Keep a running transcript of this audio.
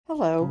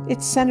Hello,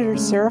 it's Senator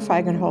Sarah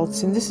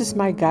Feigenholtz, and this is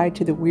my guide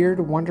to the weird,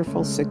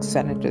 wonderful 6th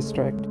Senate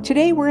District.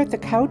 Today we're at the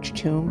Couch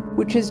Tomb,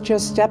 which is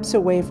just steps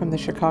away from the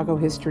Chicago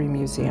History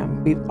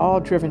Museum. We've all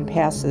driven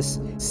past this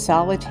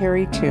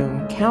solitary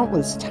tomb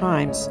countless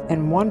times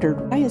and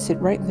wondered, why is it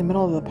right in the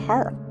middle of the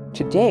park?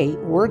 Today,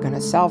 we're going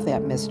to solve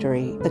that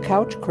mystery. The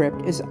Couch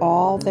Crypt is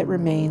all that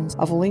remains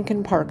of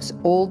Lincoln Park's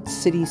old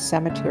city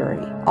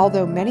cemetery.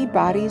 Although many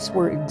bodies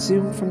were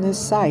exhumed from this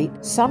site,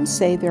 some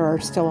say there are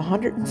still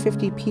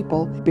 150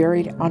 people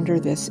buried under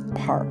this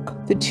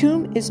park. The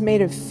tomb is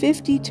made of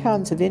 50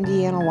 tons of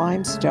Indiana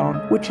limestone,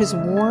 which has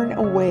worn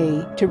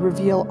away to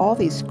reveal all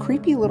these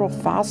creepy little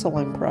fossil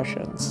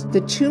impressions.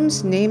 The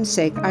tomb's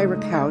namesake, Ira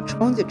Couch,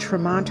 owned the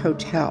Tremont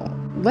Hotel.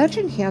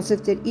 Legend has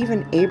it that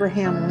even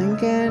Abraham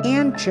Lincoln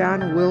and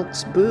John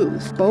Wilkes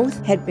Booth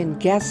both had been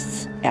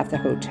guests at the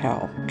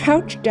hotel.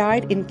 Couch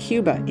died in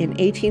Cuba in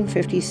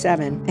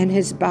 1857, and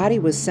his body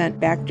was sent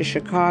back to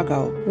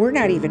Chicago. We're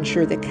not even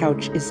sure that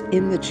Couch is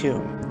in the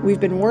tomb. We've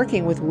been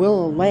working with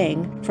Willa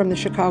Lang from the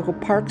Chicago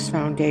Parks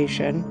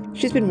Foundation.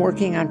 She's been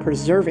working on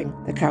preserving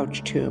the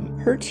Couch tomb.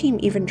 Her team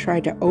even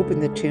tried to open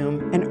the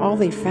tomb, and all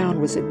they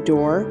found was a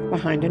door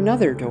behind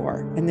another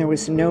door, and there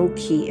was no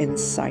key in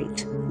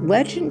sight.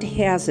 Legend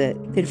has it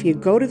that if you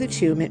go to the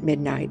tomb at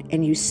midnight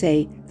and you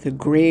say, "The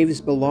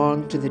graves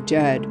belong to the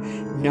dead,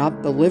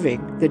 not the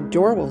living," the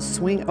door will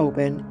swing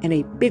open and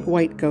a big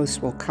white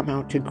ghost will come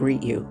out to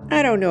greet you.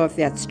 I don't know if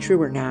that's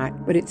true or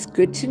not, but it's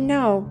good to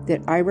know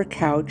that Ira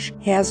Couch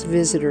has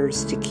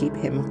visitors to keep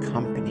him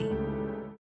company.